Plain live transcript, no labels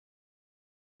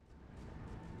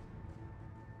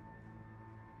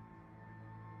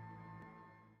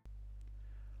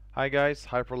Hi guys,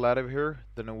 Hyperlative here,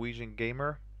 the Norwegian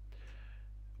gamer.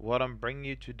 What I'm bringing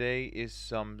you today is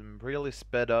some really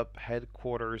sped up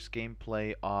headquarters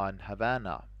gameplay on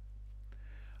Havana.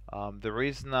 The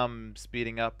reason I'm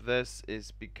speeding up this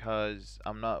is because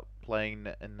I'm not playing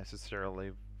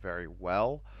necessarily very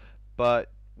well, but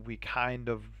we kind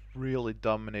of really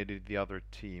dominated the other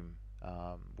team.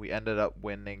 We ended up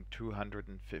winning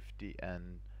 250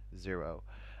 and 0.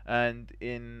 And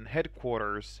in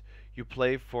headquarters, you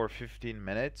play for 15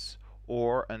 minutes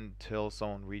or until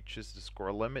someone reaches the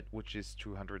score limit, which is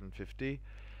 250.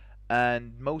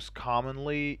 And most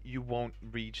commonly, you won't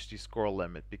reach the score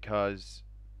limit because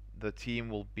the team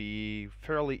will be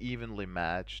fairly evenly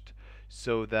matched,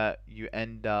 so that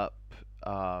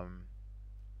um,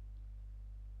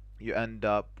 you end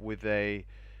up with a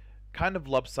kind of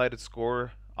lopsided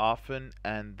score often,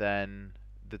 and then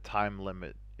the time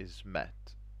limit is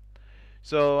met.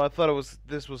 So I thought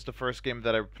this was the first game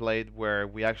that I played where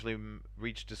we actually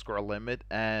reached the score limit,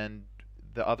 and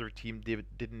the other team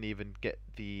didn't even get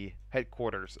the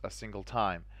headquarters a single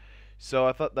time. So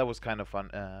I thought that was kind of fun.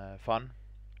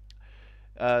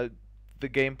 Uh, the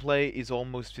gameplay is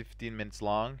almost 15 minutes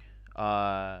long.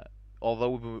 Uh,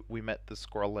 although we met the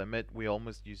score limit, we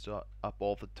almost used up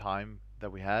all the time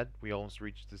that we had. We almost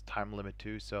reached this time limit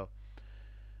too, so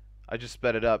I just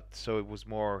sped it up so it was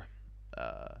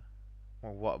uh,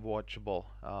 more watchable.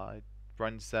 It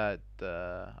runs at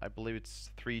I believe it's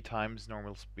 3 times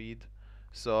normal speed,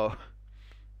 so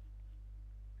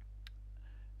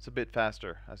it's a bit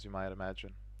faster, as you might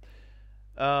imagine.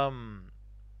 Um,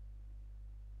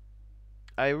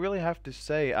 I really have to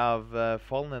say I've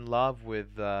fallen in love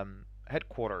with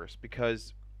headquarters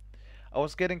because I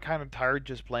was getting kind of tired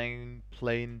just playing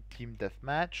plain team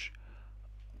deathmatch.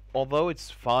 Although it's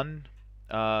fun,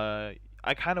 I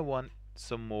kind of want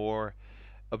some more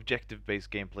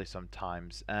objective-based gameplay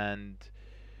sometimes, and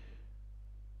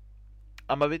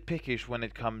I'm a bit pickish when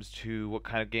it comes to what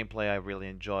kind of gameplay I really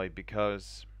enjoy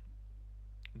because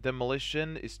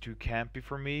demolition is too campy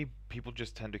for me. People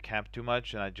just tend to camp too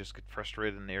much, and I just get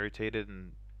frustrated and irritated,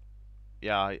 and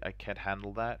yeah, I can't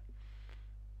handle that.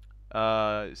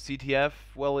 CTF,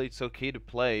 well, it's okay to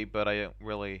play, but I don't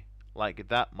really like it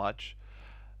that much.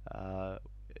 Uh,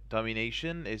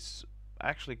 Domination is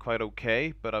actually quite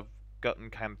okay, but I've gotten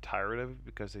kind of tired of it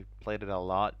because I played it a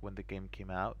lot when the game came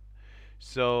out.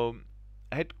 So,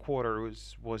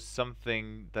 Headquarters was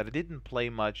something that I didn't play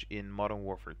much in Modern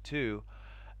Warfare 2,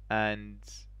 and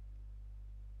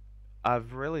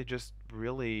I've really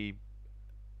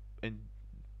in,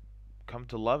 come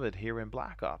to love it here in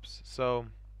Black Ops. So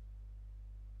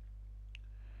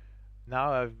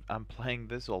now I'm playing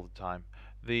this all the time.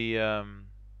 The um,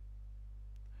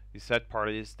 the sad part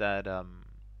is that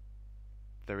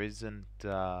there isn't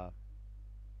a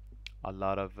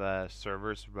lot of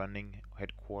servers running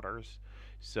headquarters,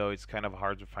 so it's kind of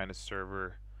hard to find a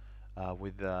server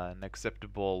with an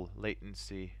acceptable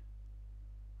latency.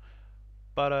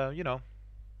 But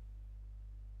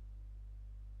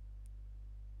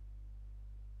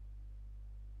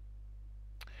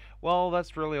well,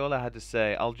 that's really all I had to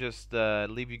say. I'll just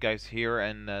leave you guys here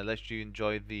and let you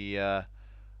enjoy the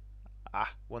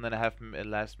 1.5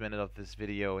 last minute of this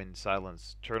video in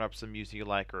silence. Turn up some music you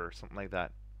like or something like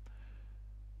that.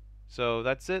 So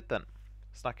that's it then.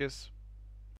 Snackers.